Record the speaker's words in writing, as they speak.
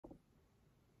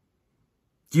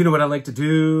Do you know what I like to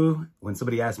do when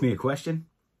somebody asks me a question?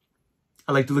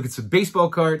 I like to look at some baseball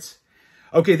cards.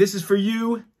 Okay, this is for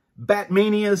you,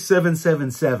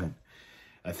 Batmania777.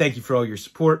 Thank you for all your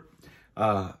support.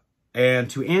 And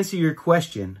to answer your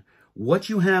question, what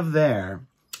you have there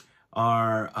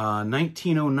are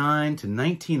 1909 to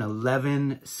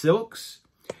 1911 silks.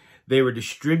 They were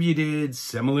distributed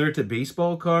similar to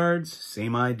baseball cards,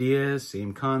 same idea,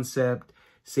 same concept,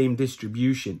 same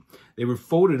distribution. They were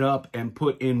folded up and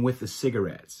put in with the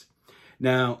cigarettes.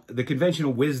 Now, the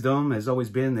conventional wisdom has always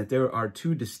been that there are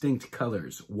two distinct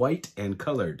colors, white and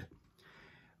colored.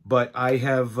 But I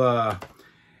have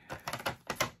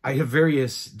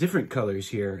various different colors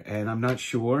here, and I'm not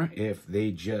sure if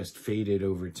they just faded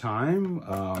over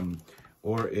time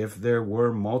or if there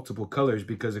were multiple colors,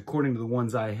 because according to the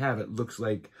ones I have, it looks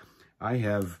like I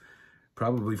have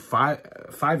probably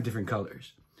five different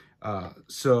colors.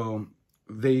 So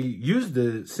they used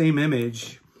the same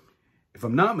image, if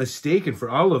I'm not mistaken, for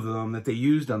all of them that they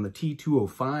used on the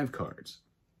T205 cards.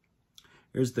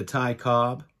 Here's the Ty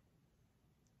Cobb.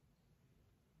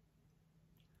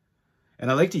 And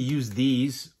I like to use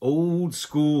these old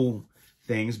school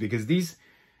things because these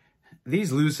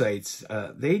luccites,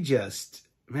 they just,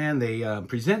 man, they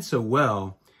present so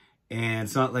well, and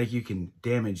it's not like you can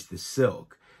damage the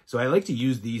silk. So I like to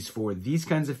use these for these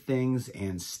kinds of things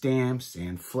and stamps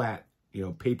and flat,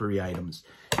 papery items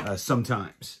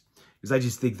sometimes. Because I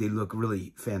just think they look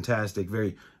really fantastic,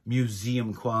 very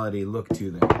museum quality look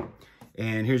to them.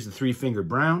 And here's the 3-finger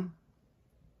brown.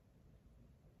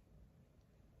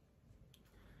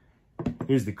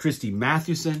 Here's the Christy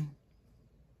Mathewson.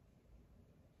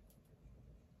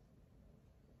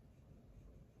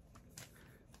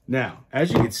 Now,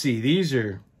 as you can see, these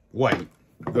are white,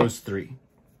 those three.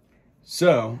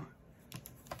 So,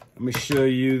 let me show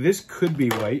you, this could be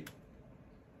white,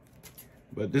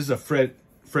 but this is a Fred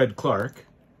Clark,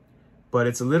 but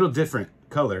it's a little different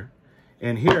color.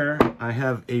 And here I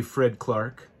have a Fred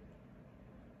Clark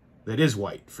that is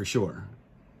white for sure.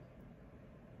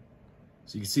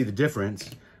 So you can see the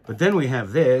difference. But then we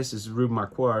have this is Rube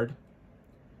Marquard.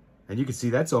 And you can see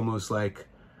that's almost like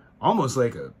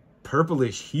a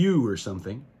purplish hue or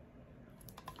something.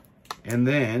 And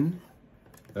then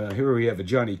here we have a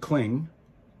Johnny Kling.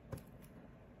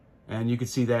 And you can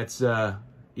see that's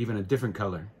even a different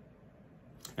color.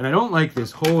 And I don't like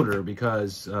this holder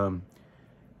because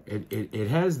it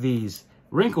has these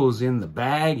wrinkles in the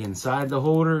bag inside the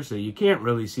holder, so you can't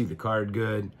really see the card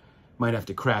good. Might have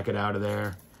to crack it out of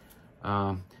there.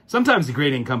 Sometimes the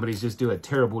grading companies just do a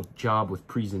terrible job with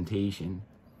presentation.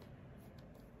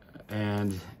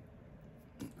 And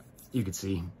you can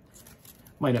see,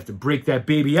 might have to break that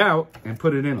baby out and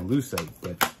put it in a lucite.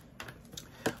 But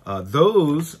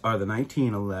those are the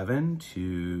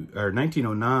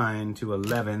 1909 to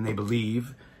 11, they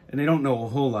believe, and they don't know a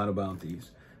whole lot about these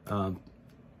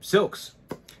silks.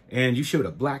 And you showed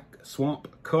a Black Swamp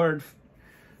card.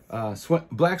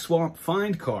 Black Swamp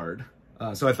find card.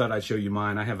 So I thought I'd show you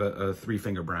mine. I have a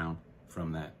 3-finger brown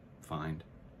from that find.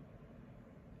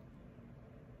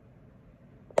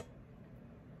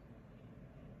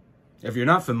 If you're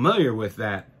not familiar with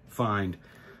that find,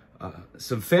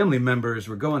 some family members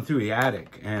were going through the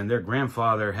attic and their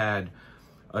grandfather had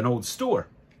an old store.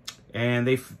 And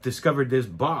they discovered this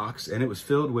box and it was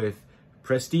filled with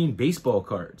pristine baseball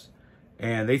cards.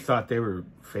 And they thought they were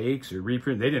fakes or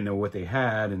reprint. They didn't know what they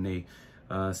had, and they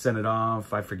sent it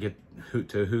off. I forget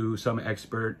who, some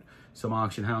expert, some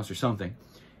auction house or something.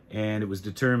 And it was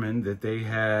determined that they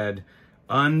had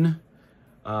unissued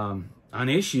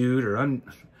or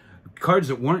cards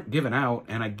that weren't given out.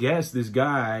 And I guess this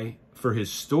guy, for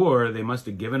his store, they must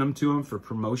have given them to him for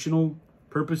promotional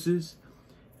purposes.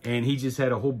 And he just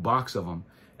had a whole box of them.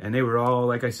 And they were all,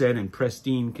 like I said, in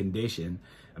pristine condition.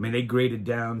 I mean, they graded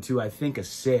down to, I think, a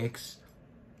 6.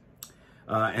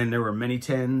 And there were many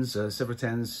 10s, several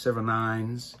 10s, several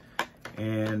 9s.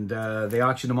 And they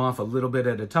auctioned them off a little bit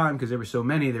at a time because there were so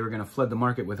many, they were going to flood the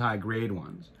market with high-grade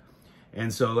ones.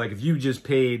 And so, like, if you just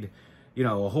paid,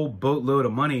 a whole boatload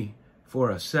of money for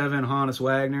a 7 Honus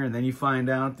Wagner, and then you find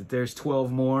out that there's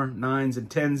 12 more 9s and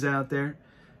 10s out there,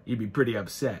 you'd be pretty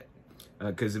upset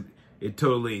because it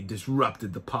totally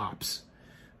disrupted the pops.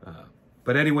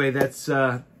 But anyway, that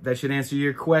should answer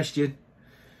your question.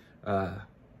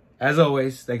 As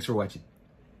always, thanks for watching.